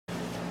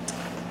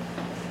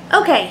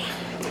Okay,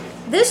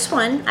 this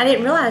one, I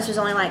didn't realize was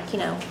only like,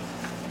 a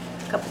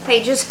couple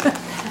pages,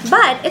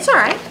 but it's all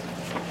right.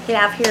 Get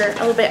out of here a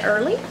little bit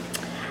early.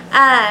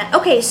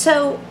 Okay,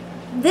 so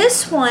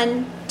this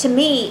one, to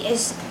me,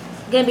 is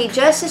going to be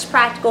just as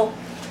practical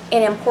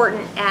and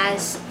important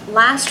as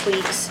last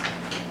week's,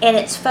 and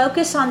it's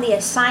focused on the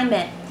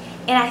assignment.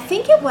 And I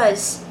think it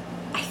was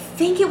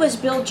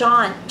Bill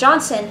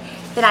Johnson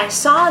that I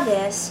saw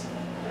this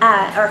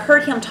or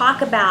heard him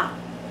talk about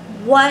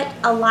what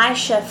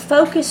Elisha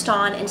focused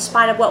on in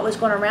spite of what was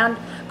going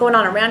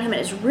on around him. And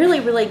it's really,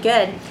 really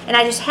good. And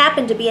I just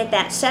happened to be at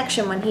that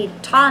section when he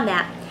taught on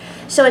that.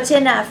 So it's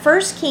in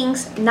 1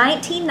 Kings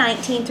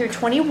 19:19 through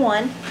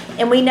 21.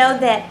 And we know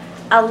that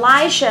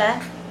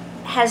Elijah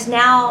has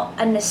now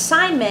an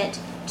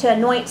assignment to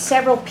anoint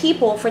several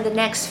people for the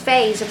next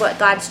phase of what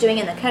God's doing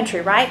in the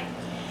country, right?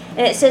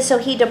 And it says, so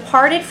he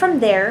departed from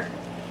there,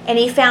 and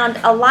he found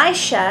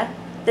Elisha,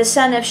 the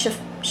son of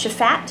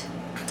Shaphat,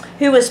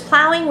 who was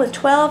plowing with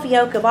 12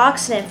 yoke of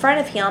oxen in front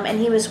of him, and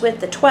he was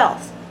with the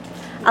 12th.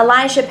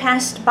 Elijah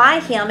passed by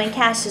him and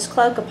cast his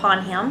cloak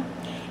upon him,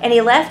 and he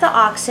left the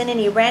oxen, and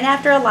he ran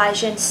after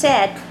Elijah and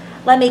said,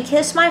 let me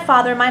kiss my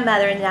father and my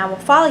mother, and then I will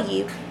follow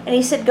you. And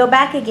he said, go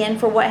back again,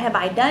 for what have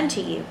I done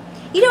to you?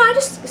 I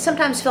just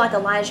sometimes feel like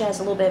Elijah has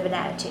a little bit of an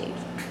attitude.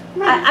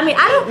 I mean,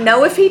 I don't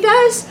know if he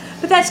does,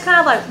 but that's kind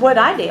of like, what'd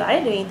I do? I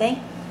didn't do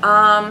anything.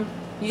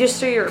 You just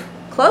threw your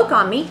cloak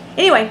on me.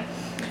 Anyway.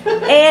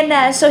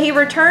 And so he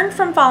returned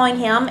from following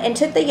him and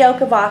took the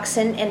yoke of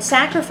oxen and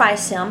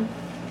sacrificed them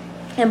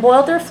and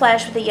boiled their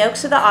flesh with the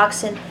yokes of the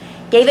oxen,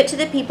 gave it to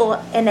the people,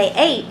 and they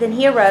ate. Then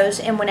he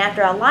arose and went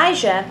after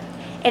Elijah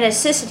and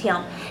assisted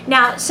him.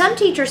 Now, some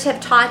teachers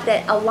have taught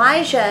that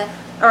Elisha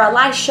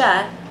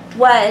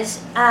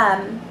was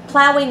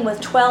plowing with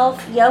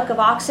 12 yoke of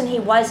oxen. He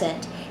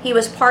wasn't. He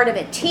was part of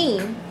a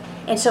team,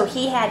 and so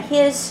he had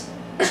his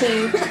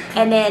two,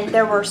 and then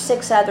there were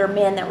 6 other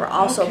men that were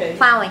also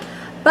plowing.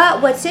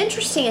 But what's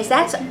interesting is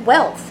that's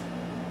wealth.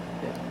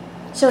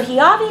 So he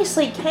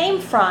obviously came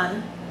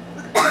from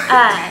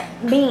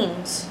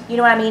means. You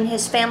know what I mean?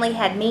 His family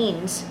had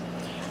means,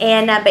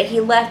 and but he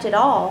left it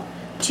all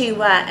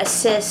to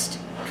assist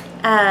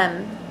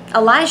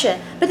Elijah.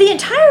 But the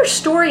entire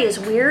story is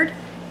weird,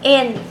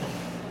 and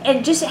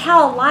just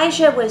how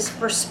Elijah was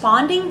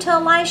responding to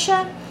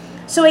Elisha.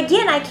 So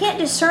again, I can't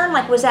discern,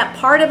 like, was that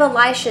part of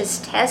Elisha's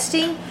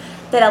testing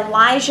that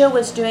Elijah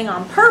was doing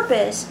on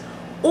purpose,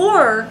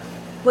 or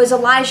was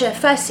Elijah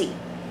fussy?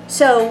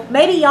 So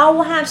maybe y'all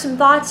will have some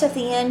thoughts at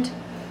the end.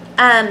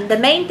 The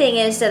main thing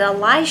is that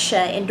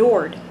Elisha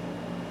endured.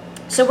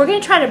 So we're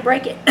going to try to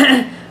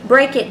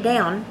break it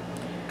down.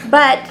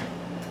 But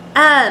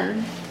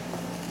I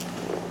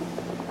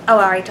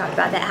already talked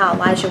about that, how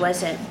Elijah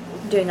wasn't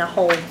doing a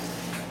whole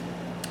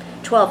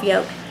 12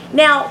 yoke.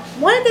 Now,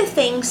 one of the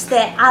things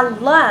that I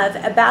love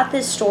about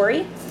this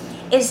story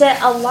is that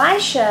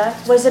Elisha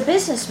was a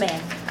businessman.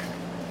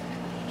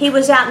 He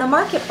was out in the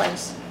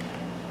marketplace.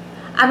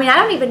 I mean, I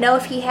don't even know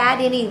if he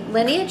had any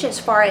lineage as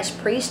far as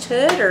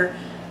priesthood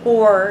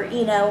or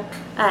he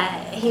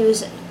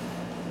was,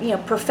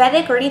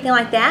 prophetic or anything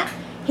like that.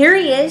 Here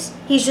he is.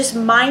 He's just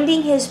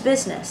minding his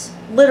business,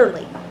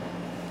 literally.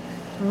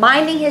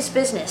 Minding his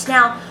business.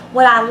 Now,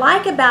 what I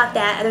like about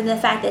that, other than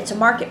the fact that it's a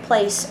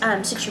marketplace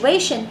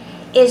situation,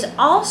 is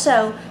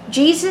also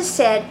Jesus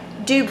said,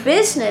 do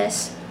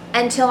business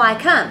until I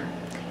come.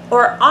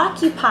 Or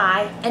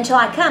occupy until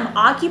I come.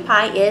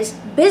 Occupy is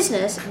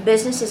business.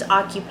 Business is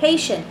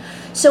occupation.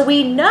 So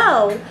we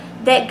know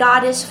that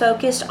God is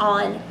focused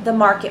on the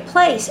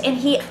marketplace. And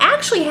he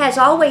actually has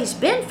always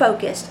been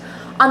focused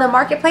on the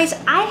marketplace.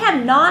 I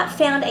have not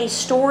found a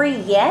story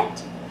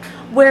yet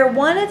where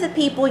one of the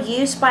people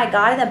used by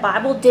God in the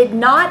Bible did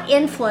not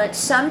influence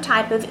some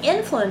type of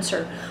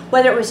influencer,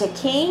 whether it was a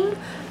king,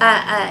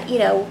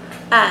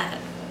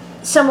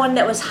 someone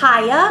that was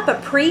high up, a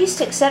priest,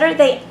 etc.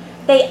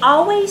 They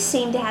always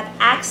seem to have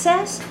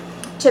access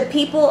to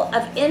people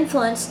of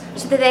influence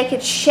so that they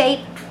could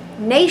shape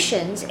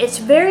nations. It's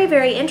very,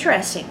 very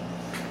interesting.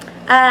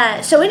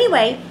 So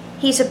anyway,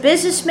 he's a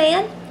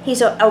businessman.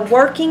 He's a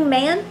working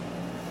man.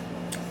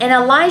 And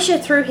Elijah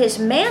threw his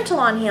mantle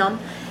on him.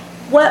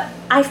 What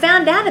I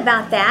found out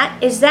about that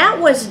is that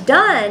was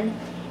done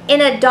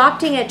in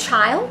adopting a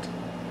child.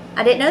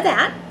 I didn't know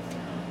that.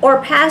 Or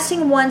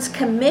passing one's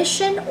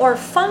commission or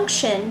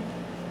function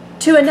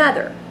to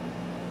another.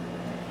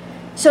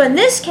 So in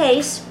this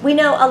case, we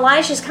know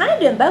Elisha's kind of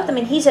doing both. I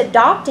mean, he's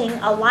adopting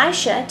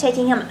Elisha,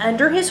 taking him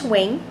under his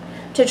wing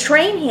to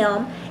train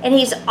him, and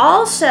he's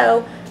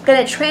also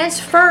going to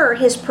transfer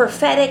his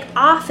prophetic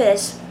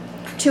office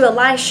to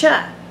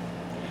Elisha.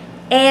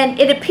 And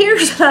it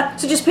appears, so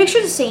just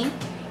picture the scene.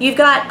 You've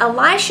got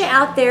Elisha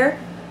out there,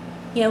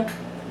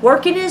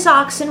 working his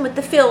oxen in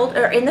the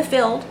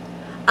field.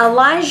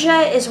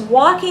 Elijah is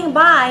walking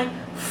by,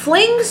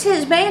 flings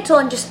his mantle,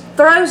 and just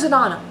throws it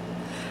on him.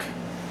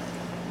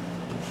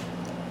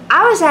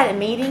 I was at a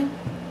meeting,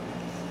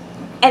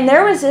 and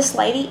there was this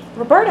lady,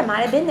 Roberta might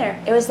have been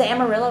there. It was the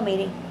Amarillo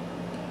meeting.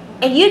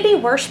 And you'd be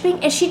worshiping,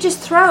 and she'd just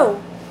throw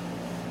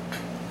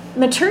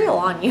material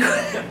on you.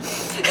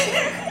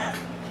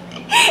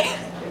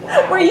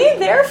 Were you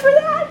there for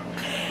that?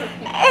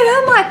 And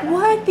I'm like,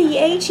 what? The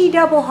HE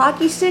double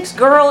hockey sticks?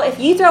 Girl, if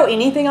you throw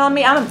anything on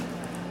me, you're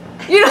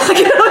not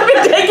going to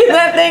be taking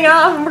that thing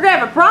off and we're going to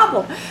have a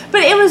problem.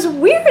 But it was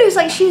weird. It's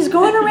like she's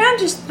going around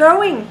just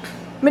throwing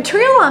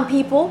material on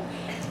people.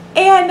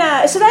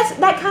 And so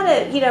that kind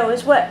of,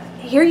 is what,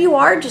 here you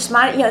are, just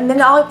and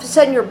then all of a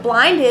sudden you're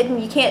blinded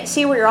and you can't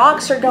see where your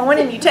ox are going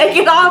and you take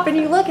it off and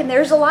you look and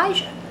there's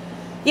Elijah,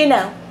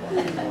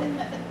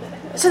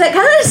 So that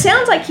kind of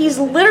sounds like he's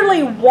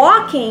literally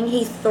walking.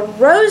 He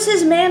throws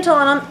his mantle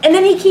on him and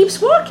then he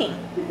keeps walking.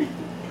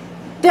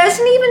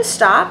 Doesn't even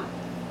stop.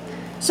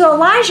 So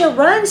Elijah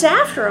runs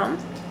after him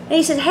and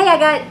he says, hey, I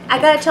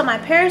got to tell my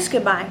parents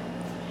goodbye.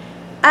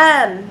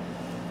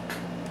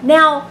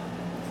 Now,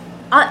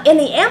 in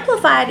the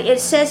Amplified, it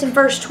says in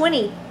verse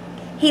 20,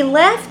 he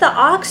left the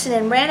oxen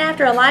and ran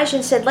after Elijah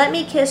and said, let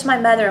me kiss my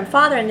mother and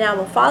father and I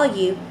will follow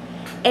you.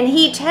 And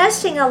he,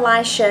 testing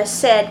Elisha,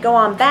 said, go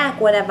on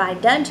back, what have I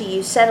done to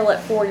you? Settle it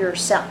for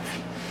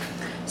yourself.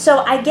 So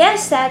I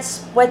guess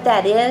that's what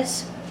that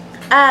is.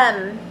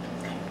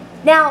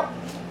 Now,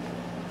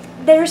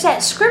 there's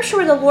that scripture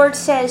where the Lord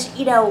says,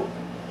 you've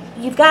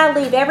got to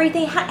leave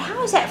everything.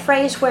 How is that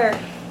phrase where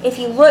if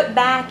you look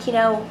back, you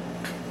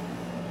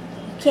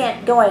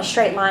can't go in a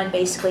straight line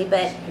basically,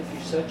 but if you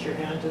set your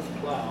hand to the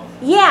plow,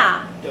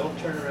 yeah, don't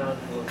turn around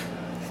and look back.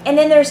 And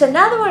then there's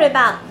another one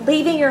about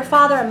leaving your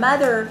father and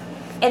mother,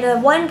 and the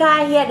one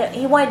guy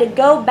he wanted to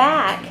go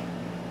back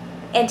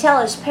and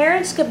tell his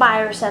parents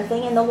goodbye or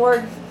something, and the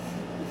Lord,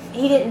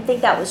 he didn't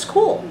think that was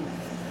cool.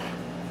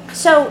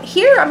 So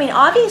here,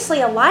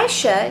 obviously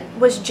Elisha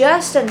was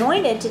just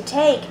anointed to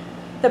take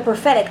the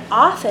prophetic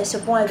office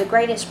of one of the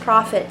greatest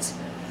prophets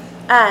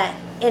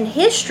in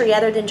history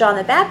other than John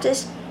the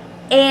Baptist.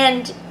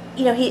 And,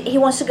 he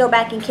wants to go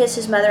back and kiss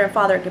his mother and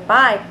father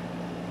goodbye.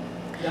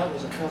 That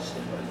was a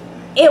custom, by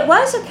the way. It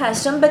was a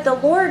custom, but the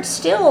Lord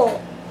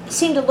still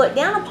seemed to look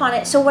down upon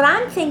it. So what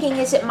I'm thinking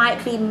is it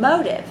might be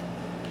motive.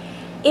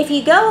 If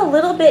you go a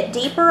little bit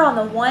deeper on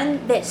the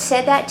one that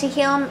said that to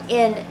him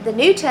in the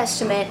New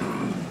Testament,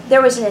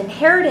 there was an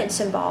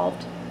inheritance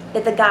involved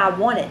that the guy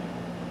wanted.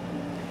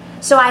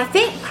 So I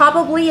think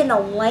probably in the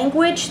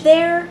language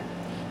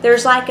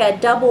there's like a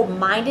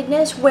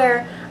double-mindedness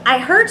where I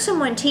heard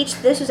someone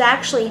teach this was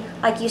actually,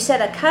 like you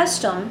said, a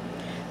custom.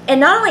 And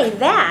not only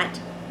that,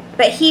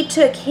 but he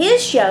took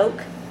his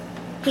yoke,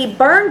 he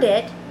burned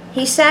it,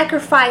 he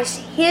sacrificed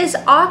his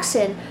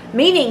oxen,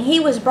 meaning he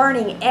was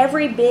burning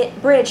every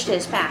bridge to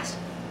his past.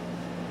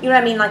 You know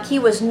what I mean? Like he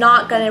was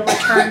not going to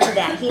return to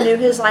that. He knew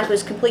his life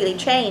was completely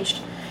changed.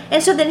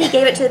 And so then he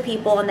gave it to the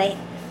people and they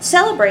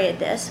celebrated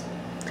this.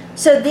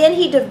 So then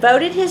he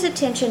devoted his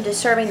attention to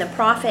serving the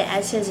prophet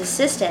as his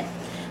assistant.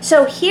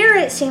 So here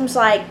it seems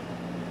like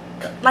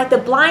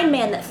the blind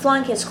man that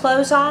flung his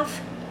clothes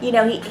off,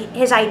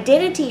 his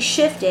identity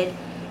shifted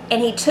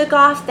and he took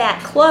off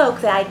that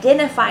cloak that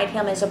identified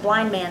him as a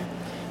blind man.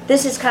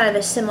 This is kind of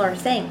a similar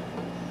thing.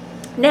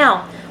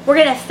 Now, we're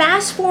going to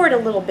fast forward a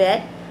little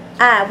bit.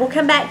 We'll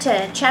come back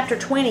to chapter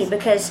 20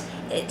 because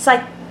it's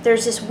like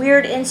there's this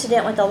weird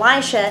incident with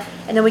Elisha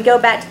and then we go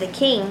back to the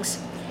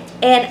kings.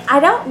 And I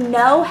don't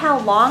know how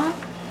long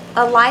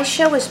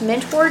Elisha was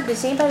mentored.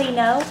 Does anybody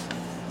know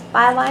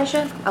by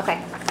Elijah?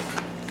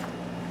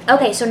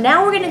 Okay, so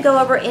now we're going to go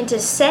over into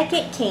 2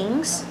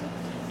 Kings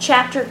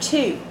chapter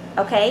 2,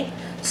 okay?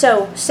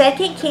 So 2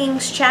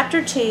 Kings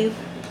chapter 2,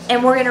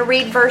 and we're going to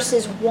read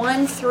verses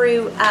 1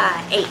 through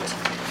 8.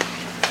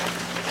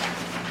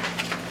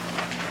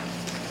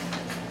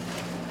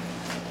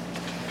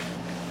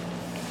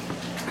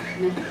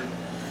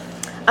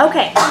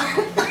 Okay.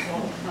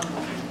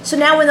 So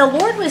now when the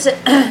Lord was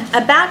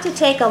about to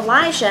take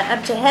Elijah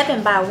up to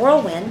heaven by a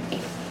whirlwind,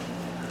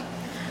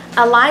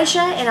 Elijah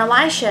and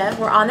Elisha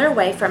were on their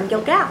way from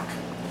Gilgal.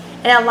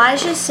 And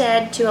Elijah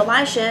said to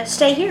Elisha,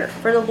 stay here,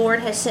 for the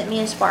Lord has sent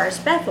me as far as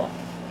Bethel.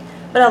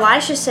 But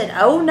Elisha said,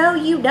 oh, no,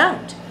 you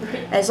don't.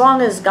 As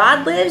long as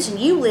God lives and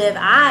you live,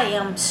 I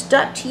am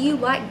stuck to you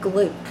like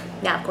glue.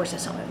 Now, of course,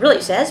 that's not what it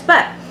really says,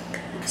 but...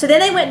 So then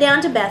they went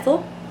down to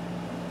Bethel.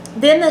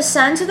 Then the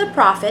sons of the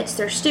prophets,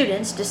 their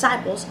students,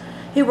 disciples,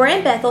 who were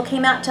in Bethel,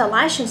 came out to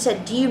Elisha and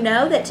said, do you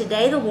know that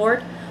today the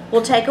Lord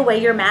will take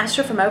away your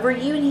master from over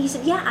you? And he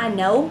said, yeah, I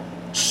know.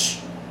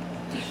 Shh.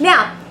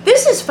 Now,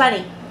 this is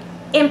funny.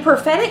 In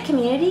prophetic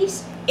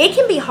communities, it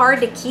can be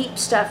hard to keep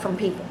stuff from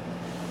people.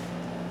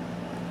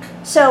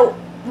 So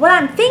what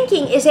I'm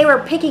thinking is they were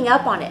picking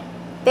up on it.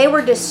 They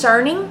were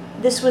discerning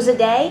this was a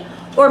day,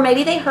 or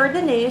maybe they heard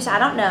the news, I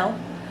don't know.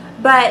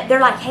 But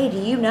they're like, hey, do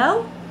you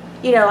know?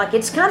 Like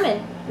it's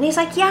coming. And he's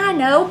like, yeah, I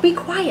know, be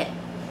quiet.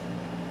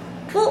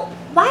 Well,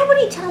 why would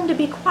he tell him to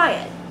be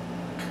quiet?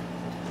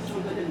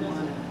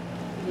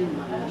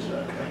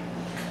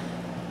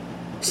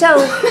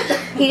 So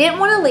he didn't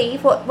want to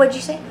leave. What did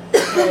you say?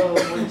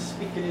 When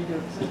speaking into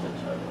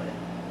existence, by the way.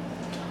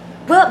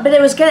 Well, but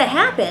it was going to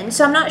happen,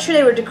 so I'm not sure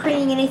they were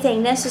decreeing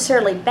anything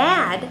necessarily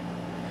bad.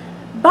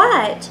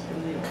 But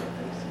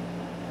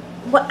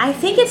I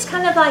think it's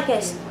kind of like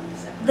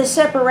the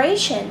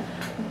separation,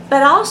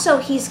 but also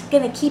he's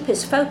going to keep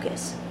his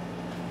focus.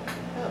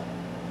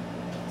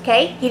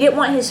 Okay? He didn't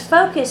want his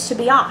focus to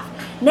be off.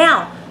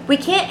 Now, we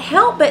can't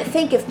help but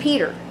think of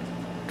Peter,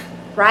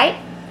 right?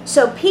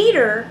 So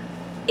Peter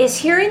is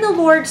hearing the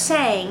Lord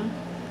saying,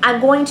 I'm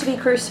going to be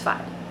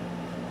crucified.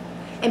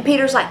 And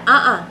Peter's like,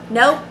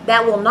 no,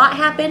 that will not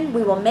happen.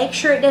 We will make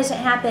sure it doesn't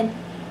happen.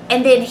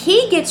 And then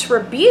he gets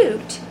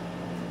rebuked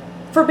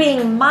for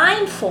being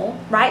mindful,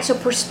 right? So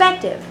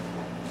perspective.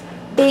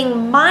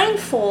 Being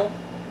mindful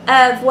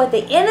of what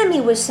the enemy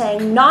was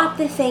saying, not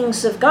the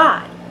things of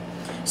God.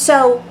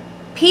 So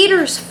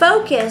Peter's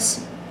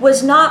focus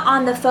was not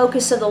on the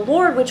focus of the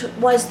Lord, which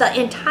was the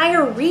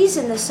entire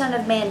reason the Son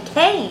of Man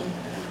came,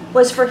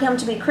 was for him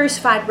to be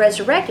crucified,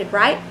 resurrected,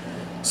 right?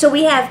 So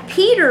we have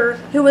Peter,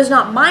 who was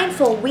not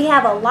mindful. We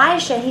have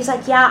Elisha. He's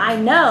like, yeah, I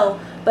know,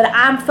 but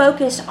I'm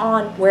focused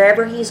on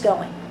wherever he's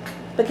going,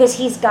 because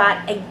he's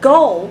got a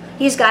goal.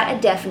 He's got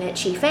a definite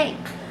chief aim.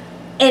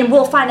 And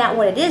we'll find out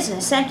what it is in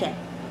a second.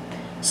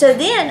 So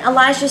then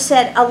Elijah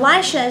said,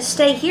 Elisha,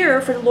 stay here,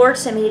 for the Lord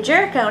sent me to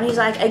Jericho. And he's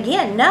like,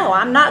 again, no,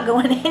 I'm not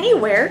going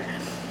anywhere.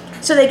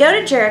 So they go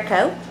to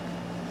Jericho.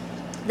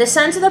 The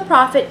sons of the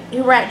prophet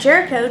who were at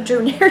Jericho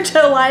drew near to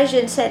Elijah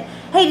and said,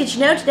 hey, did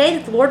you know today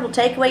that the Lord will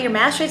take away your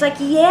master? He's like,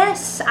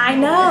 yes, I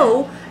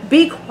know.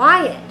 Be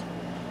quiet.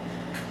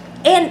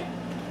 And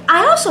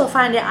I also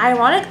find it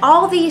ironic,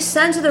 all these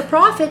sons of the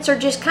prophets are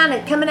just kind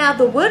of coming out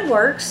of the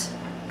woodworks.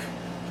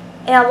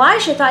 And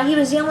Elisha thought he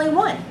was the only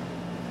one.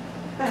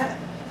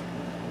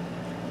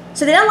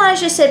 So then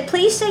Elijah said,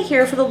 please stay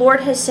here, for the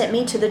Lord has sent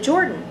me to the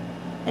Jordan.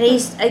 And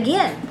he's,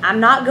 again, I'm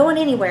not going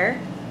anywhere.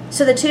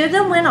 So the two of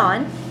them went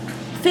on.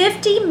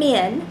 50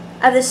 men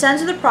of the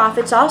sons of the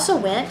prophets also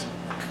went,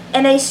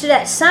 and they stood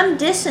at some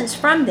distance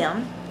from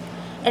them,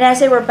 and as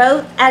they were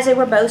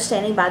both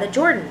standing by the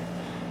Jordan.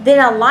 Then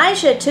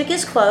Elijah took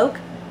his cloak,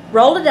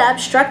 rolled it up,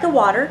 struck the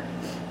water.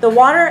 The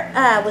water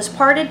was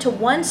parted to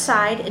one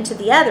side and to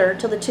the other,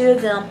 till the two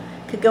of them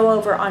could go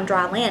over on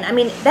dry land. I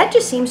mean, that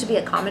just seems to be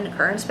a common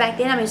occurrence back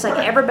then. I mean, it's like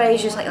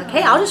everybody's just like,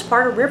 hey, I'll just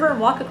part a river and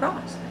walk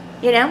across.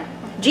 You know?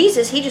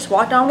 Jesus, he just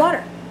walked on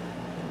water.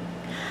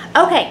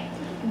 Okay,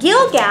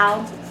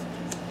 Gilgal,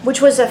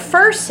 which was the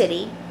first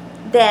city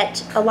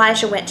that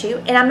Elijah went to,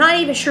 and I'm not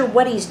even sure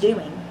what he's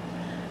doing.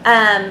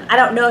 I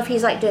don't know if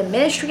he's like doing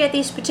ministry at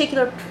these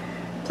particular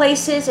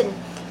places and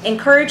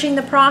encouraging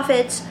the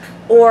prophets,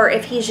 or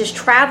if he's just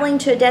traveling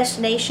to a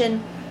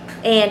destination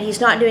and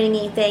he's not doing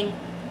anything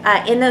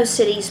in those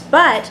cities.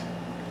 But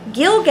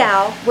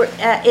Gilgal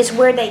is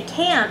where they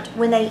camped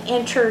when they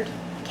entered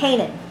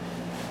Canaan,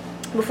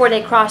 before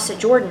they crossed the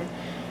Jordan.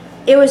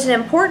 It was an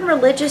important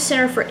religious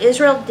center for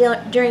Israel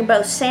during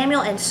both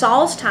Samuel and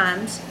Saul's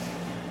time.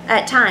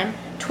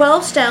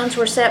 12 stones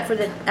were set for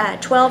the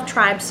 12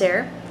 tribes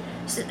there.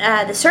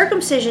 The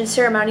circumcision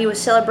ceremony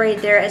was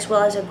celebrated there, as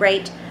well as a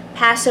great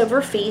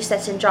Passover feast.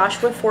 That's in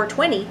Joshua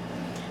 4:20.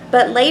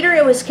 But later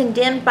it was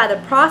condemned by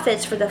the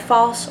prophets for the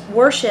false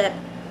worship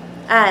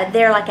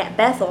there, like at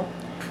Bethel.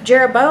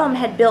 Jeroboam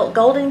had built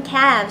golden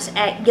calves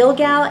at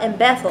Gilgal and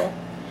Bethel.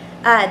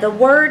 The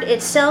word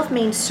itself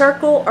means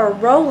circle or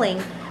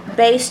rolling,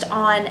 based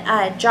on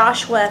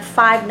Joshua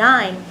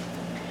 5:9,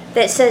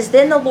 that says,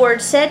 then the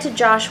Lord said to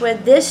Joshua,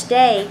 this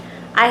day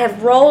I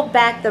have rolled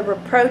back the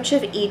reproach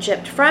of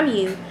Egypt from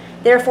you.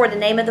 Therefore the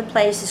name of the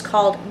place is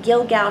called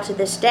Gilgal to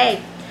this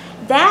day.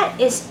 That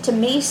is, to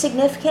me,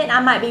 significant. I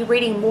might be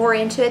reading more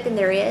into it than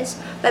there is.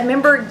 But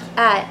remember,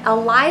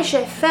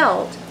 Elijah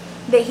felt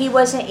that he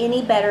wasn't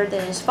any better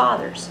than his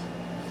fathers.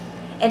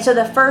 And so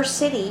the first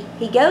city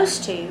he goes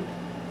to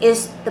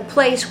is the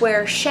place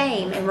where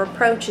shame and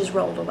reproach is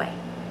rolled away.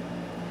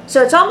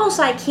 So it's almost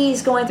like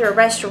he's going through a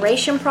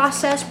restoration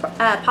process,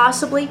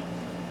 possibly.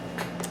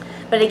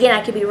 But again,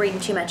 I could be reading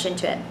too much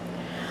into it.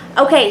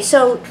 Okay,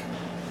 so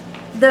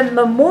the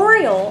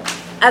memorial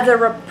of the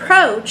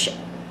reproach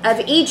of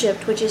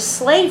Egypt, which is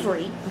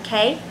slavery,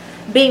 okay,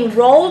 being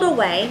rolled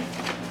away,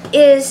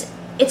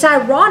 it's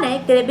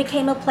ironic that it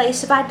became a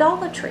place of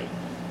idolatry.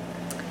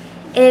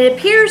 And it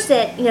appears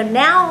that,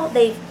 now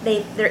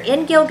they're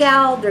in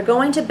Gilgal, they're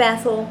going to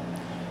Bethel.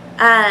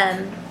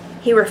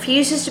 He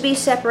refuses to be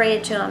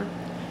separated to him.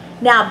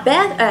 Now,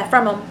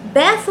 from him,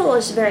 Bethel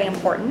is very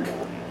important,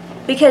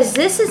 because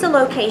this is the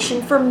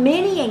location for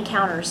many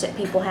encounters that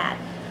people had.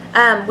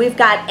 We've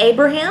got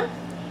Abraham,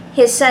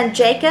 his son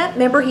Jacob.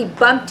 Remember, he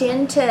bumped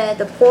into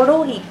the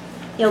portal. He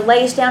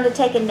lays down to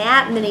take a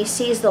nap, and then he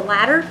sees the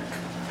ladder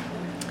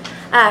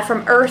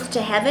from earth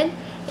to heaven.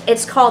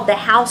 It's called the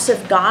house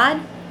of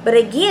God. But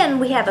again,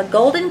 we have a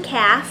golden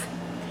calf,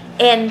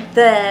 and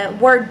the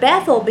word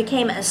Bethel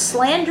became a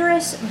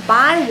slanderous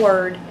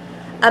byword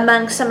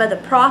among some of the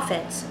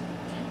prophets.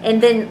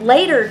 And then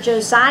later,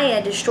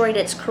 Josiah destroyed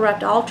its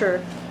corrupt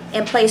altar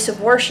in place of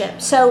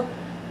worship. So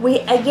we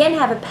again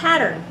have a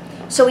pattern.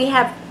 So we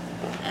have,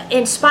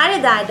 in spite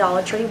of the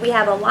idolatry, we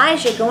have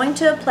Elijah going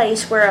to a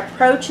place where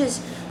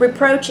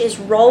reproach is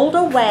rolled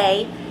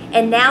away,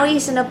 and now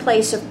he's in a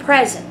place of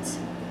presence.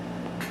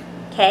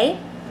 Okay?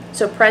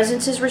 So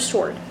presence is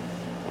restored.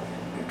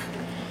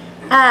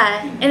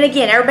 And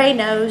again, everybody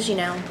knows,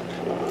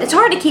 it's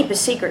hard to keep a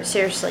secret,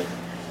 seriously,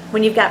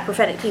 when you've got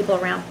prophetic people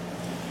around.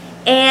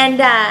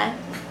 And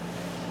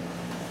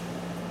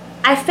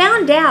I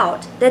found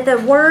out that the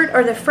word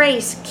or the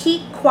phrase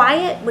keep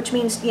quiet, which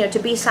means, to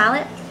be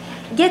silent,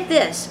 get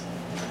this,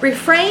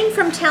 refrain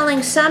from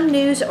telling some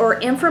news or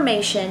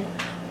information,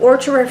 or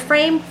to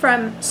refrain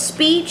from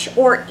speech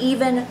or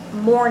even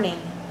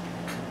mourning.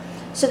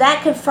 So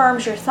that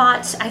confirms your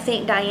thoughts, I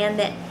think, Diane,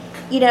 that,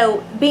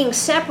 being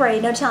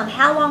separated, no telling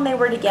how long they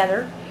were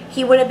together.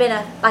 He would have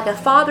been like a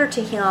father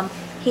to him.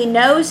 He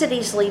knows that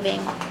he's leaving,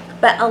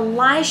 but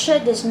Elisha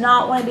does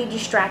not want to be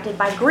distracted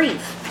by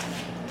grief.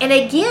 And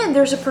again,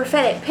 there's a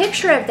prophetic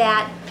picture of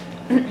that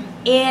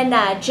in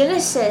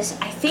Genesis,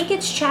 I think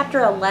it's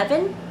chapter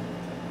 11,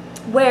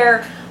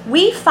 where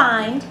we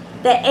find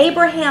that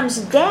Abraham's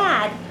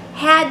dad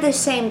had the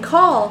same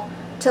call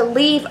to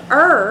leave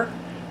Ur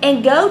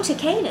and go to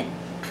Canaan.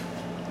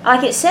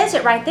 Like it says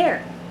it right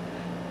there.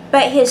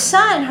 But his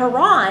son,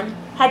 Haran,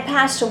 had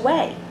passed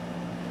away,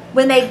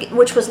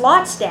 which was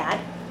Lot's dad.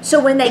 So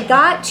when they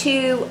got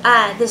to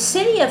the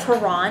city of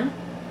Haran,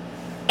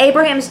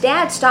 Abraham's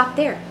dad stopped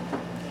there.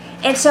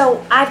 And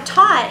so I've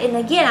taught, and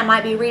again, I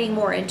might be reading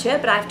more into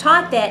it, but I've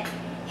taught that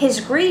his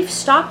grief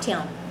stopped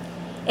him.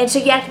 And so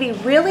you have to be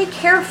really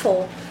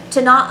careful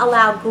to not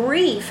allow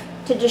grief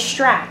to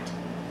distract,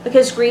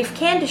 because grief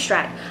can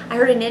distract. I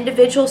heard an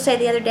individual say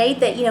the other day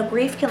that,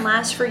 grief can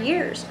last for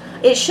years.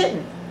 It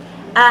shouldn't.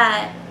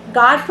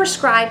 God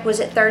prescribed,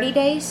 was it 30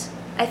 days,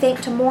 I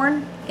think, to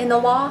mourn in the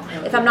law,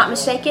 if I'm not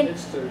mistaken?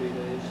 It's 30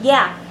 days.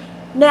 Yeah.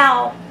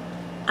 Now,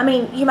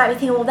 you might be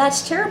thinking, well,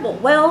 that's terrible.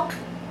 Well,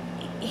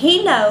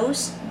 he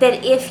knows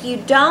that if you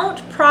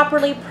don't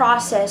properly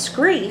process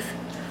grief,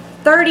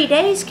 30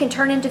 days can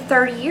turn into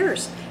 30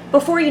 years.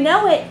 Before you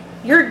know it,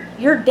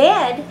 you're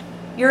dead,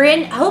 you're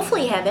in,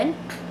 hopefully, heaven,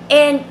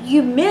 and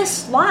you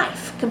miss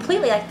life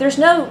completely. Like, there's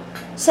no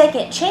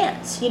second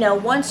chance.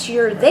 Once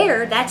you're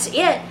there, that's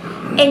it.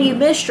 And you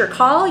missed your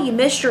call, you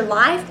missed your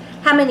life.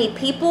 How many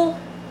people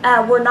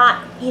were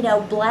not,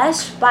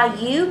 blessed by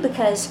you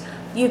because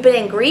you've been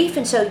in grief,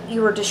 and so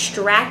you were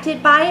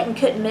distracted by it and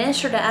couldn't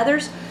minister to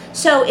others?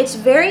 So it's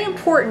very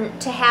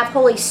important to have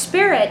Holy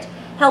Spirit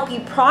help you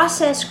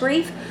process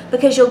grief,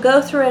 because you'll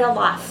go through it a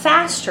lot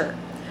faster.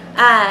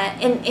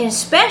 And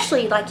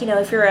especially, like,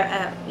 if you're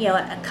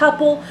a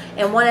couple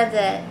and one of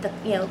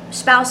the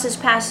spouses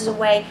passes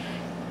away,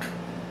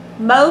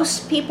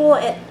 most people,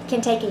 it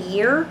can take a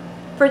year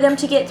for them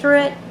to get through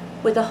it.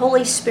 With the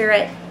Holy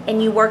Spirit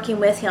and you working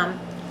with Him,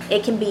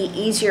 it can be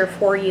easier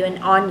for you and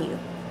on you.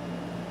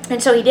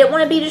 And so he didn't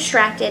want to be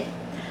distracted.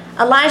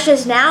 Elijah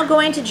is now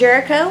going to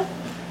Jericho.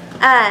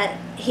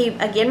 He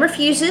again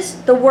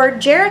refuses. The word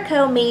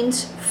Jericho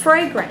means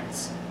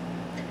fragrance,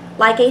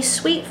 like a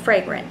sweet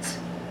fragrance.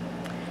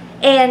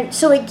 And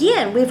so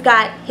again, we've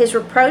got his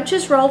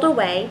reproaches rolled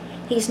away.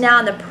 He's now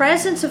in the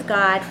presence of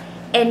God.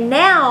 And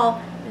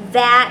now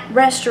that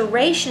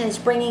restoration is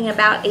bringing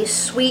about a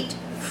sweet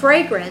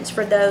fragrance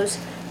for those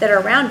that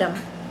are around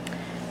him.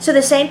 So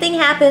the same thing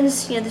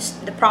happens.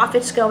 The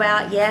prophets go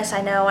out. Yes,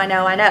 I know.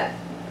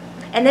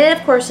 And then,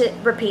 of course, it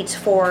repeats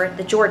for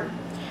the Jordan.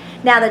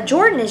 Now, the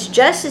Jordan is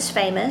just as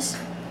famous.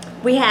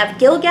 We have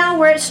Gilgal,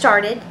 where it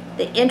started,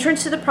 the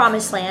entrance to the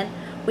Promised Land.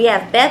 We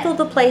have Bethel,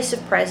 the place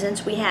of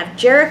presence. We have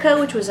Jericho,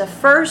 which was the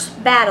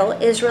first battle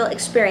Israel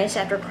experienced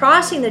after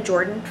crossing the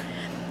Jordan.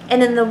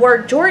 And then the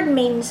word Jordan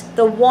means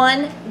the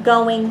one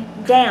going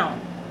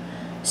down.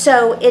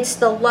 So it's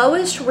the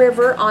lowest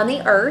river on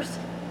the earth.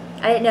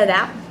 I didn't know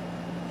that.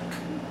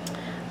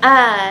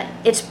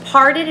 It's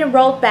parted and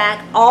rolled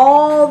back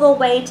all the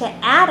way to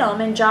Adam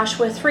in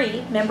Joshua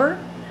 3, remember?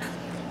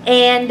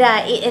 And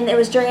it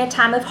was during a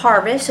time of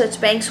harvest, so its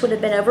banks would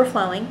have been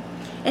overflowing.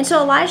 And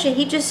so Elijah,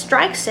 he just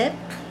strikes it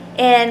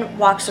and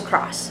walks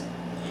across.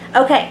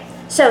 Okay,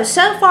 so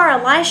far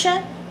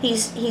Elisha,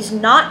 he's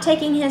not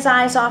taking his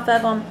eyes off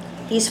of him.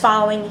 He's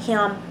following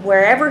him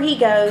wherever he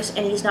goes,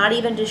 and he's not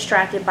even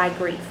distracted by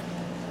grief.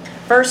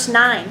 Verse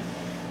 9,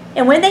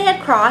 and when they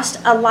had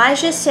crossed,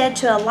 Elijah said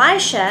to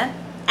Elisha,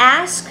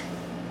 ask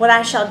what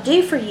I shall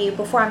do for you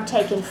before I'm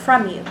taken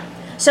from you.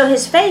 So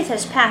his faith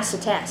has passed the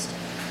test.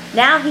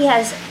 Now he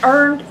has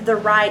earned the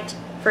right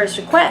for his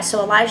request.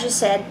 So Elijah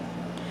said,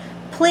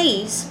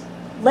 please,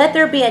 let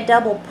there be a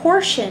double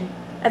portion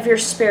of your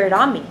spirit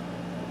on me.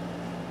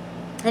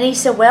 And he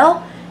said,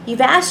 well,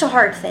 you've asked a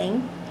hard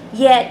thing,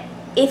 yet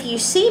if you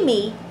see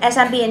me as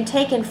I'm being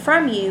taken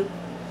from you,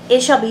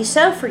 it shall be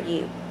so for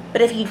you.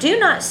 But if you do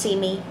not see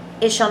me,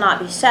 it shall not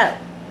be so.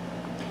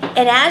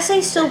 And as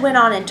they still went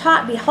on and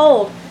taught,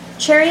 behold,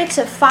 chariots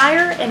of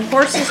fire and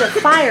horses of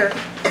fire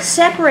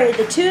separated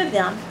the two of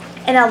them,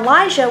 and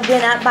Elijah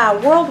went up by a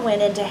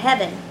whirlwind into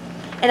heaven.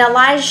 And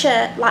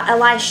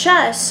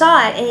Elisha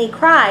saw it, and he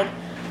cried,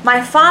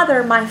 my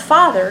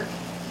father,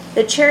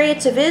 the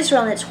chariots of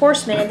Israel and its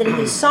horsemen, and then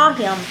he saw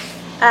him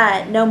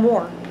no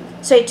more.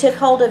 So he took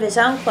hold of his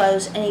own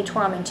clothes, and he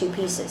tore them in two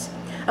pieces.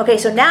 Okay,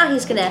 so now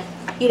he's going to,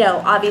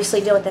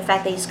 obviously deal with the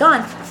fact that he's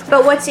gone.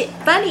 But what's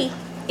funny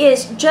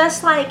is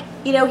just like,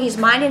 he's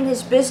minding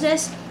his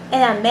business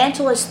and a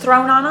mantle is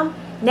thrown on him.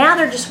 Now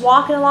they're just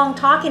walking along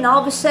talking.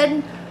 All of a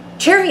sudden,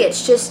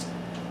 chariots just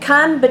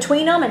come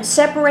between them and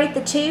separate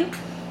the two.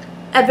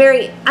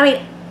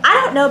 I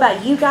don't know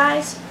about you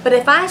guys, but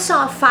if I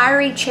saw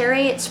fiery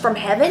chariots from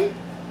heaven,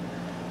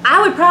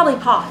 I would probably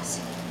pause.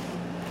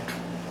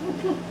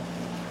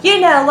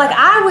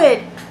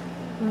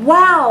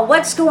 Wow,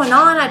 what's going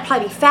on? I'd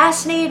probably be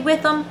fascinated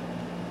with them.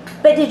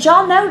 But did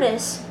y'all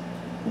notice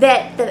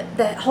that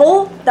the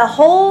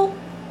whole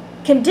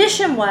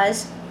condition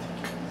was,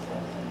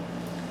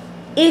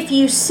 if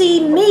you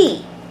see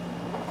me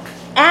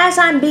as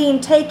I'm being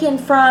taken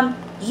from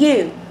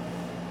you,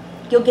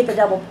 you'll get the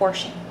double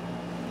portion.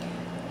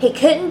 He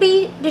couldn't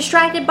be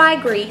distracted by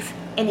grief,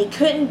 and he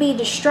couldn't be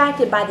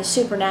distracted by the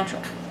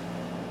supernatural.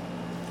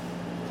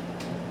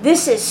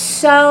 This is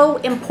so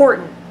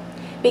important,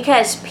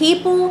 because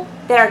people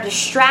that are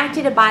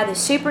distracted by the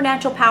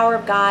supernatural power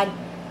of God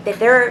that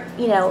they're,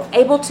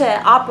 able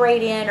to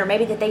operate in, or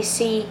maybe that they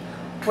see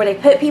where they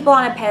put people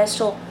on a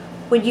pedestal,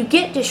 when you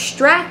get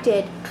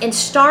distracted and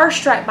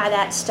starstruck by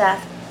that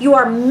stuff, you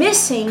are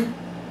missing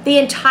the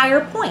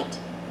entire point.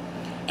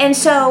 And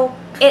so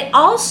it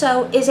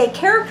also is a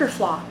character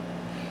flaw,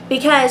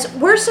 because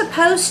we're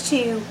supposed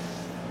to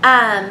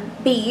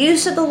be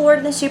used of the Lord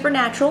in the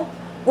supernatural.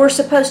 We're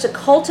supposed to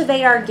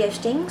cultivate our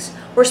giftings.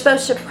 We're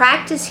supposed to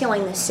practice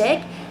healing the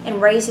sick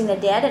and raising the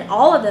dead and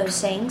all of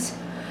those things.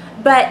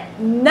 But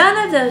none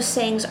of those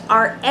things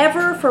are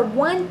ever for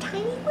one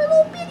tiny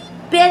little bitty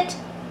bit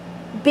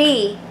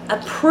be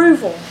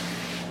approval.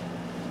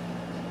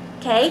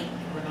 Okay?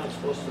 We're not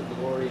supposed to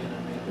glory in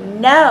him either.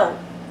 No.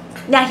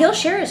 Now, he'll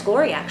share his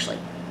glory, actually.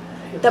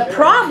 The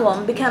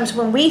problem becomes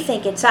when we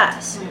think it's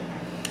us.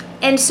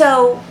 And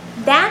so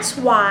that's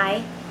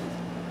why,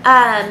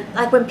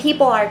 like when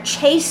people are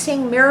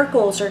chasing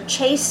miracles or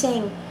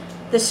chasing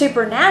the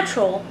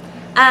supernatural,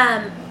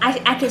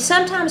 I can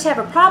sometimes have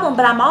a problem,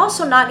 but I'm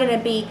also not going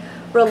to be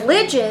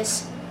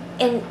religious.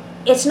 And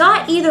it's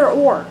not either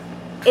or.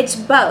 It's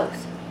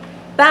both.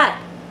 But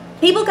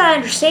people got to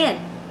understand,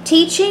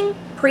 teaching,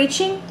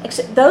 preaching,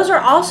 those are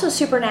also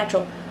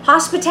supernatural.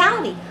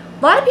 Hospitality.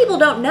 A lot of people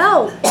don't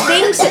know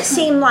things that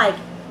seem like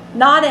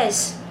not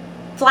as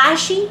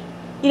flashy.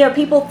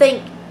 People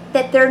think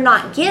that they're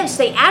not gifts.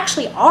 They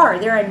actually are.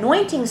 They're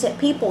anointings that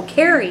people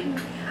carry.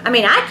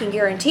 I can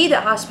guarantee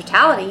that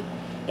hospitality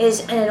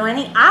is an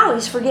anointing. I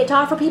always forget to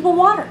offer people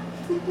water.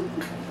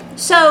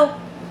 So,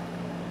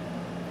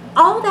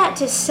 all that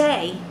to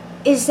say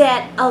is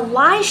that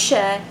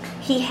Elisha,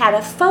 he had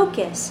a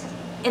focus.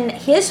 And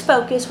his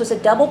focus was a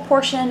double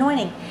portion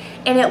anointing.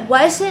 And it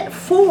wasn't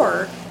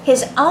for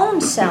his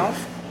own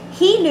self.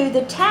 He knew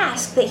the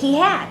task that he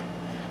had.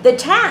 The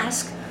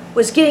task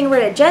was getting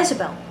rid of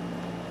Jezebel.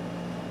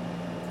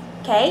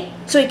 Okay?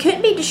 So he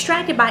couldn't be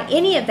distracted by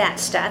any of that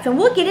stuff. And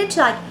we'll get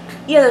into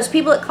those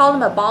people that called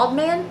him a bald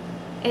man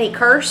and he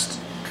cursed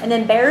and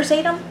then bears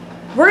ate him.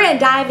 We're going to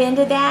dive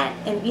into that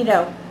and,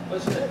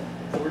 Wasn't it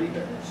 40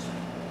 bears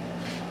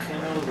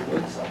came out of the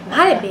woods?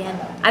 Might have been.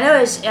 I know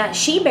as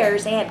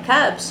she-bears, they had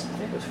cubs. I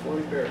think it was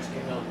 40 bears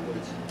came out of the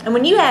woods. And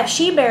when you have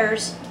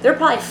she-bears, they're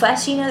probably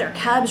fussy, their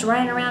cubs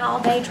running around all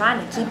day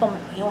trying to keep them,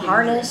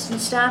 harnessed and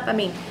stuff.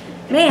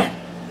 Man.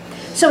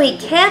 So he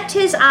kept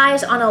his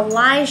eyes on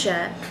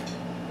Elijah.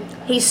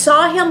 He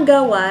saw him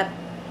go up,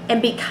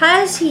 and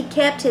because he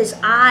kept his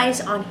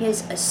eyes on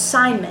his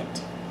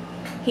assignment,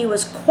 he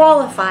was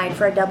qualified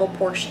for a double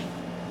portion.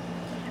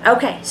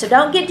 Okay, so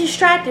don't get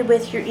distracted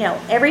with your,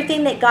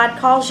 everything that God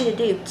calls you to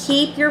do.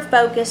 Keep your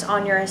focus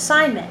on your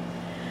assignment.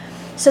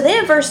 So then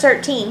in verse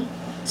 13,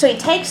 so he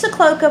takes the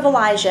cloak of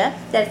Elijah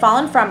that had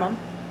fallen from him.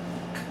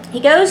 He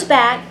goes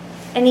back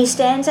and he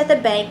stands at the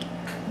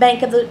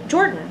bank of the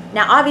Jordan.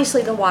 Now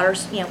obviously the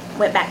waters,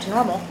 went back to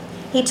normal.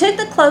 He took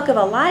the cloak of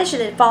Elijah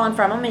that had fallen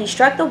from him and he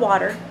struck the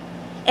water.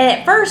 And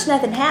at first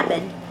nothing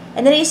happened.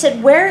 And then he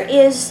said, "Where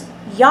is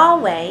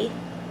Yahweh,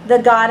 the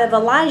God of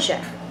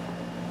Elijah?"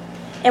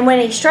 And when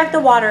he struck the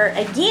water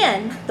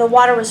again, the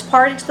water was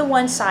parted to the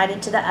one side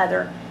and to the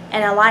other,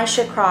 and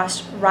Elisha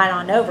crossed right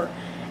on over.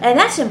 And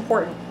that's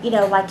important.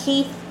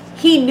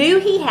 He knew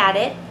he had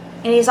it,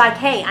 and he's like,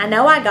 "Hey, I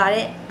know I got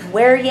it.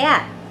 Where are you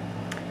at?"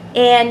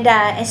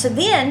 And so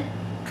then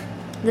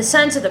the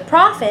sons of the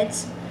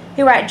prophets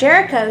who were at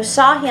Jericho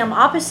saw him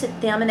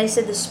opposite them, and they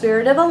said, "The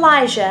spirit of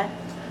Elijah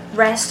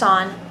rests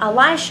on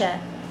Elisha."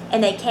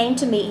 And they came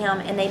to meet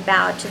him, and they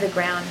bowed to the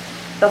ground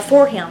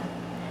before him.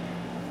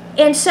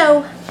 And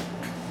so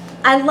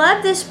I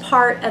love this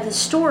part of the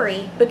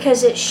story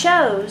because it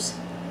shows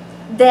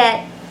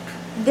that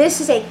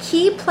this is a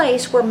key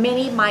place where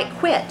many might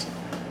quit.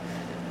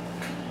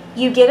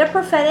 You get a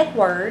prophetic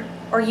word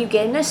or you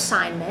get an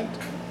assignment,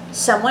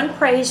 someone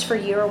prays for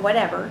you or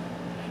whatever,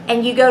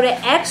 and you go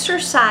to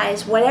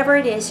exercise whatever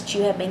it is that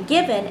you have been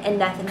given and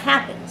nothing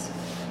happens.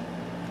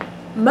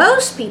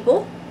 Most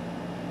people,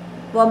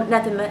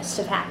 nothing must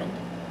have happened.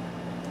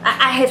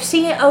 I have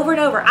seen it over and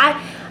over. I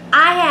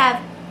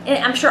have,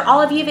 and I'm sure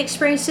all of you have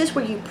experienced this,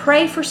 where you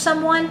pray for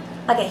someone,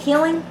 like a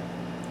healing,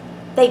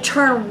 they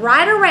turn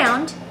right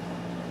around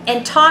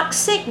and talk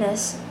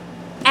sickness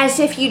as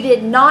if you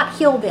did not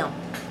heal them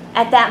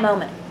at that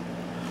moment.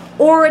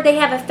 Or they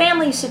have a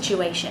family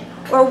situation,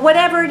 or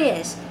whatever it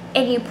is,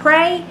 and you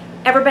pray,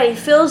 everybody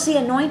feels the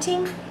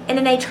anointing, and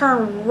then they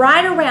turn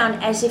right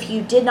around as if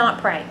you did not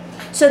pray.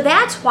 So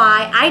that's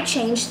why I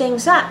change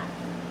things up.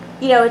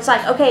 You know, it's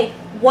like, okay,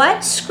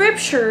 what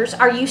scriptures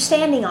are you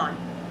standing on?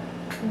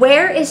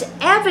 Where is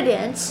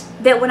evidence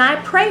that when I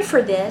pray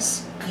for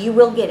this, you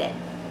will get it?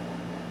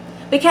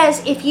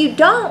 Because if you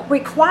don't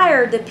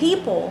require the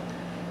people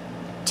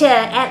to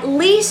at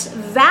least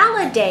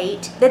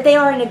validate that they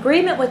are in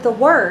agreement with the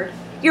word,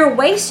 you're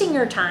wasting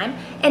your time.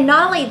 And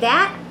not only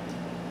that,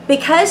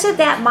 because of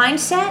that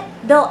mindset,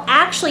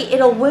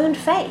 it'll wound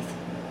faith.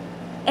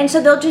 And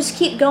so they'll just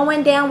keep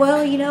going down,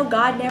 well, you know,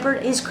 God never,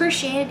 is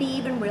Christianity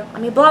even real? I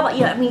mean, blah, blah,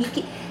 you know, I mean,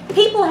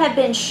 people have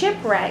been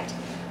shipwrecked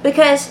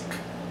because,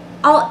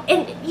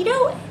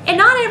 and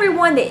not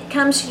everyone that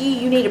comes to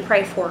you need to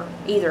pray for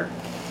either.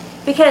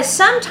 Because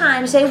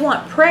sometimes they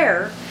want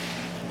prayer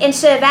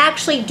instead of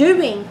actually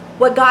doing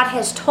what God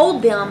has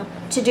told them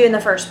to do in the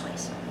first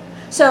place.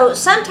 So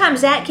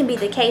sometimes that can be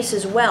the case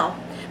as well.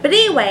 But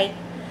anyway,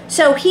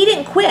 so he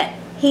didn't quit.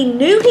 He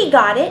knew he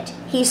got it.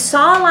 He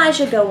saw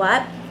Elijah go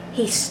up.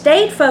 He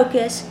stayed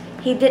focused.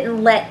 He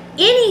didn't let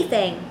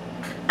anything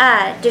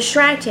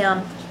distract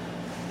him.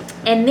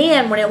 And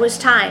then when it was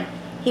time,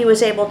 he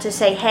was able to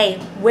say, hey,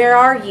 where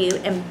are you?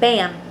 And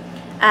bam,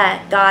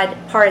 God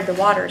parted the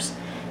waters.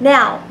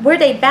 Now, where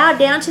they bowed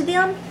down to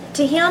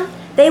him,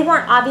 they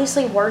weren't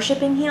obviously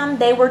worshiping him.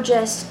 They were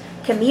just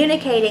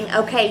communicating,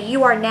 okay,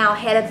 you are now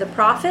head of the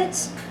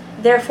prophets,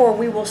 therefore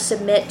we will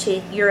submit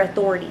to your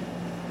authority.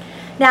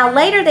 Now,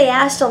 later they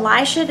asked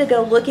Elisha to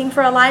go looking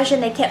for Elijah,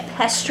 and they kept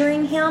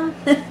pestering him,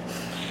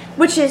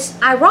 which is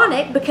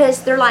ironic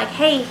because they're like,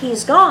 hey,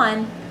 he's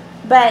gone,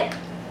 but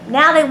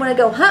now they want to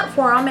go hunt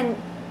for him,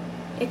 and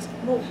it's,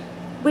 well,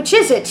 which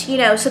is it, you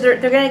know, so they're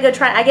going to go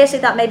try. I guess they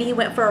thought maybe he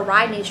went for a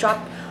ride and he's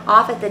dropped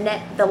off at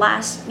the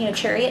last,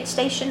 chariot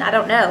station. I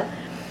don't know.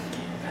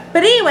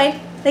 But anyway,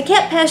 they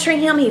kept pestering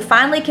him. He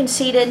finally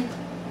conceded.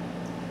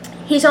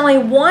 He's only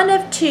one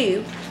of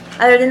two,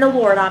 other than the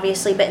Lord,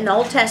 obviously, but in the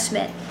Old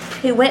Testament,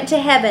 who went to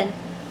heaven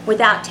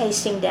without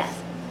tasting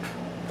death.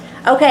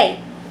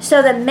 Okay,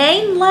 so the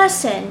main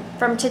lesson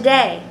from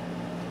today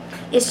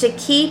is to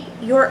keep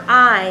your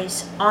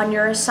eyes on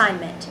your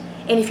assignment.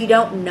 And if you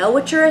don't know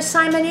what your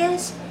assignment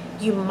is,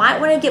 you might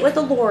want to get with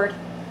the Lord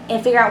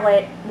and figure out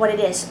what it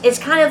is. It's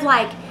kind of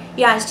like,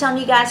 I was telling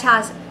you guys how I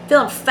was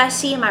feeling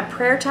fussy in my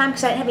prayer time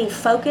because I didn't have any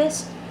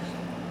focus.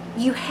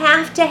 You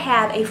have to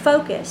have a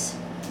focus,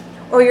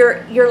 or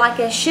you're like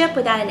a ship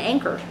without an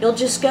anchor. You'll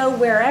just go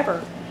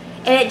wherever.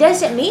 And it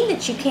doesn't mean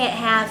that you can't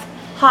have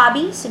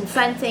hobbies and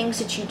fun things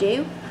that you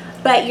do,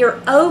 but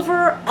your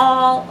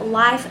overall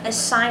life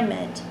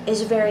assignment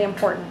is very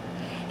important.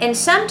 And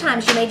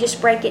sometimes you may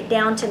just break it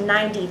down to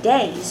 90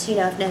 days,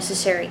 if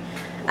necessary.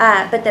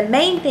 But the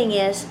main thing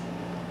is,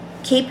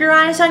 keep your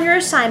eyes on your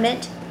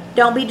assignment.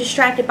 Don't be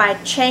distracted by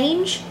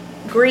change,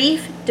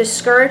 grief,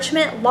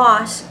 discouragement,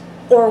 loss,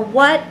 or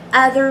what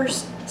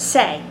others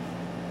say.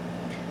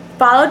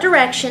 Follow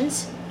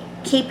directions,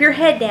 keep your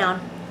head down,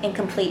 and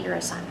complete your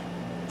assignment.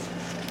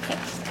 Okay.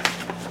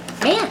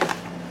 Man,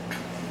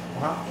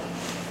 Wow.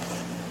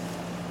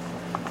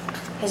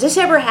 has this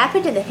ever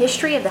happened in the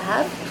history of the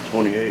Hub?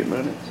 28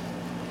 minutes.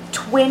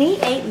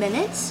 28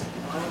 minutes?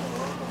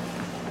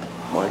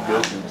 My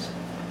goodness.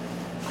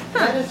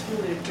 That is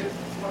really good.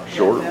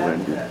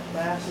 Short-winded.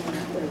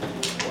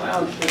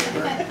 Wow,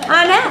 sure.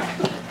 I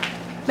know.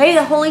 Maybe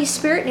the Holy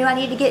Spirit knew I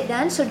needed to get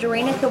done so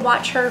Dorena could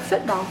watch her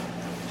football.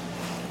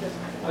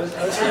 I was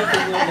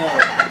thinking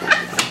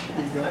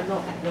I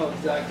don't know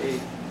exactly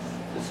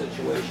the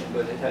situation,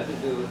 but it had to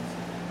do with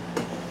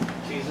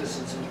Jesus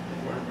and some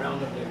weren't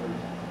around them. They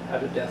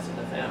had a death in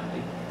the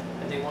family,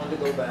 and they wanted to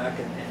go back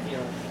and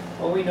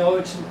we know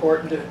it's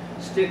important to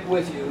stick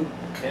with you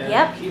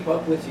and keep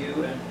up with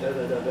you and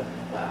da-da-da-da.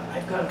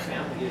 I've got a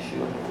family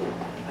issue, and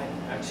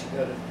I actually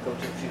got to go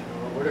to the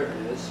funeral or whatever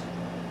it is.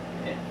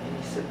 And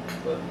he said,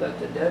 but let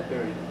the dead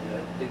bury the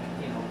dead,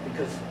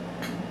 because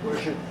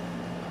worship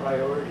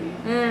priority.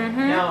 Mm-hmm.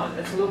 Now,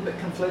 it's a little bit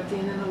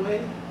conflicting in a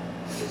way.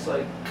 It's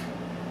like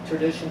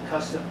tradition,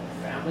 custom,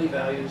 family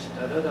values,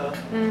 da-da-da.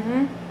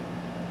 Mm-hmm.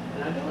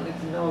 And I don't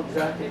even know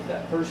exactly if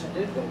that person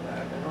did go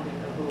back. I don't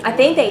even know who it I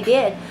think they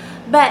did.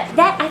 But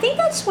I think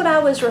that's what I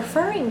was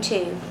referring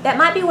to. That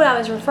might be what I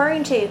was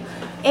referring to.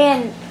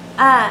 And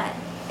I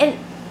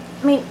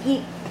mean,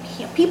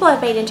 people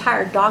have made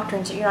entire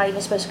doctrines that you're not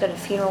even supposed to go to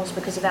funerals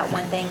because of that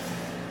one thing.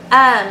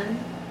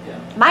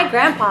 My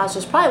grandpa's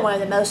was probably one of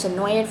the most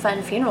anointed,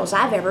 fun funerals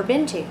I've ever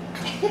been to.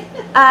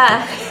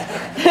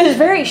 It was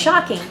very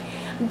shocking.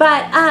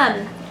 But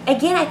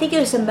again, I think it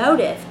was the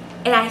motive.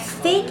 And I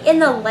think in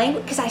the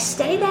language, because I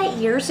studied that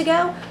years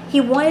ago,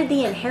 he wanted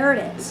the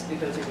inheritance.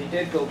 Because if he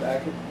did go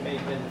back, it may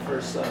have been the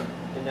first son,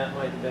 and that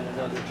might have been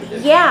another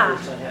tradition. Yeah. The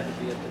first son had to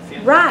be at the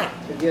funeral. Right.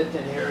 To get the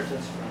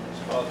inheritance from his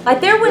father. Like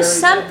there was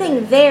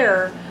something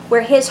there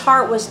where his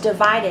heart was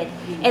divided.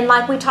 And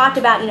like we talked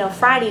about,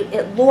 Friday,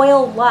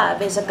 loyal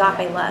love is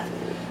agape love.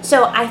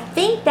 So I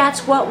think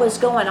that's what was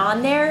going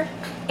on there,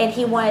 and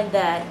he wanted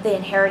the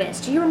inheritance.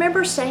 Do you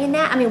remember saying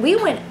that? I mean, we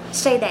went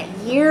say that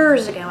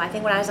years ago, I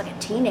think when I was like a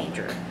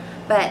teenager.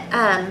 But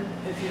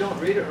if you don't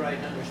read it right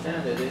and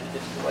understand it,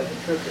 it's like a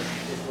trick.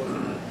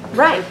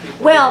 right.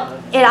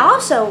 Well, it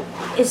also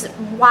is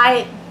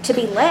why to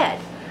be led.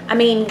 I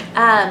mean,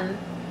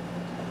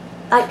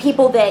 like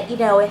people that,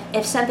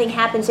 if something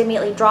happens,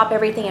 immediately drop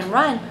everything and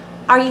run.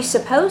 Are you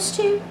supposed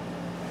to?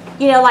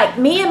 Like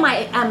me and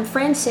my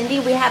friend Cindy,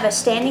 we have a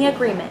standing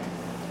agreement.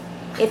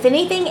 If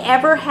anything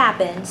ever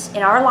happens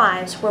in our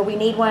lives where we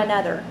need one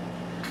another,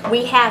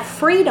 we have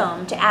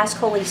freedom to ask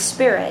Holy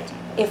Spirit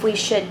if we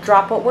should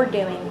drop what we're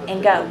doing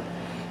and go.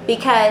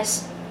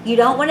 Because you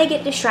don't want to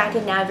get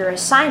distracted now of your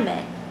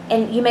assignment.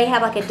 And you may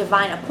have like a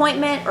divine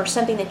appointment or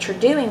something that you're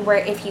doing where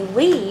if you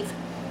leave,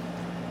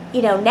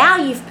 now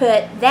you've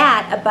put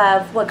that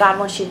above what God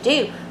wants you to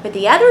do. But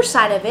the other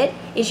side of it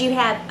is you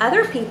have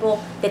other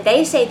people that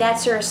they say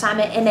that's their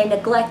assignment and they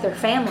neglect their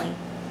family.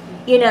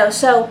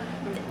 So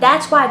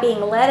that's why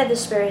being led of the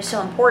Spirit is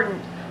so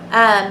important.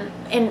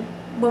 And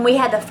when we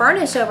had the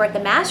furnace over at the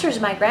Masters,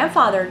 my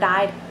grandfather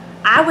died.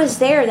 I was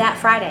there that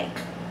Friday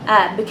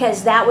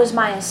because that was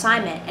my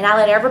assignment. And I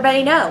let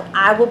everybody know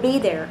I will be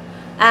there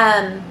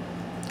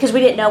because we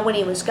didn't know when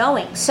he was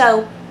going.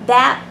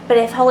 But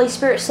if Holy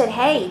Spirit said,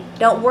 hey,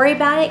 don't worry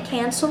about it,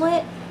 cancel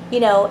it,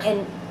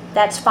 and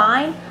that's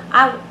fine,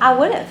 I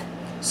would have.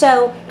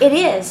 So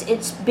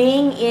it's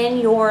being in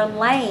your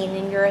lane,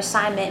 in your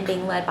assignment, and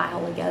being led by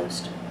Holy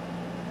Ghost.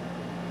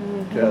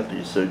 Mm-hmm.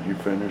 Kathy said you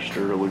finished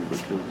early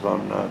because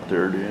I'm not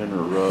there to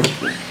interrupt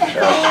and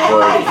ask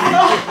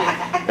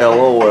questions.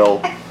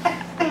 LOL,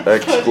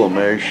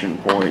 exclamation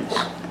points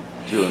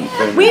to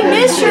infinity. We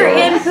missed your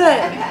input.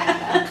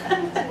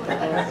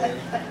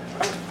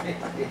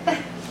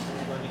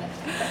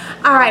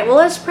 All right, well,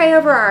 let's pray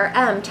over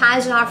our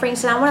tithes and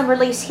offerings, and I want to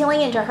release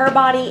healing into her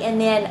body, and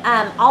then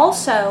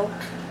also,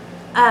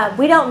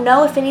 we don't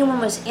know if anyone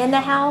was in the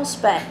house,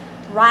 but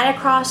right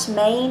across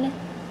Maine,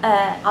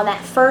 on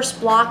that first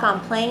block on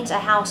Plains, a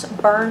house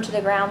burned to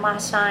the ground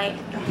last night,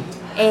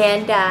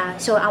 and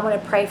so I want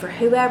to pray for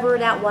whoever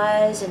that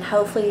was, and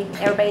hopefully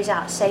everybody's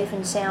out safe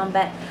and sound.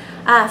 But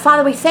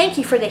Father, we thank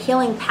you for the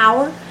healing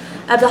power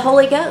of the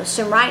Holy Ghost,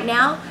 and right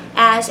now,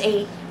 as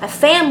a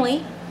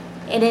family,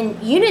 and in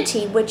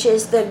unity, which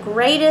is the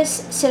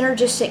greatest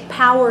synergistic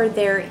power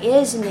there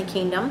is in the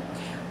kingdom,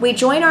 we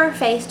join our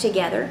faith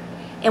together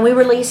and we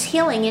release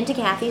healing into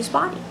Kathy's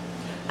body.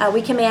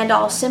 We command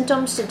all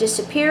symptoms to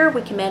disappear.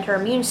 We command her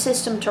immune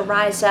system to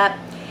rise up,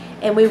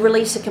 and we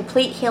release a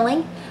complete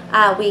healing.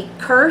 We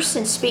curse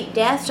and speak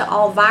death to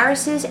all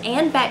viruses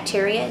and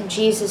bacteria in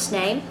Jesus'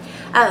 name.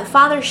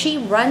 Father, she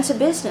runs a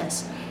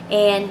business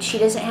and she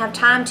doesn't have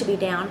time to be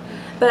down.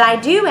 But I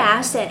do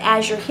ask that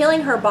as you're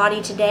healing her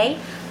body today,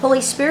 Holy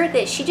Spirit,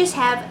 that she just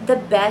have the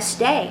best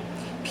day.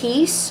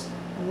 Peace,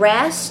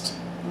 rest,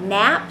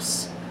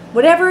 naps,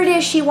 whatever it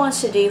is she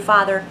wants to do,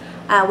 Father,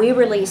 we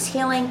release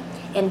healing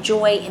and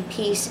joy and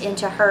peace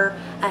into her,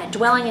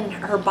 dwelling in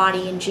her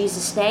body in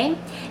Jesus' name.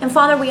 And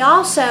Father, we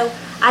also,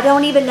 I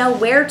don't even know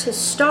where to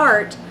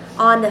start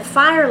on the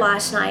fire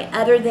last night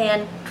other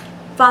than,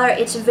 Father,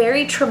 it's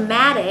very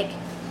traumatic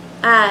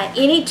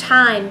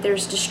anytime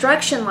there's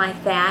destruction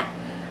like that.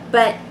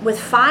 But with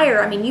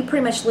fire, I mean, you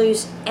pretty much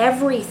lose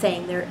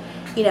everything. There,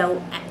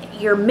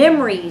 your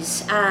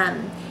memories,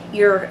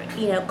 your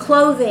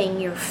clothing,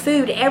 your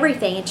food,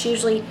 everything. It's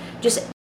usually just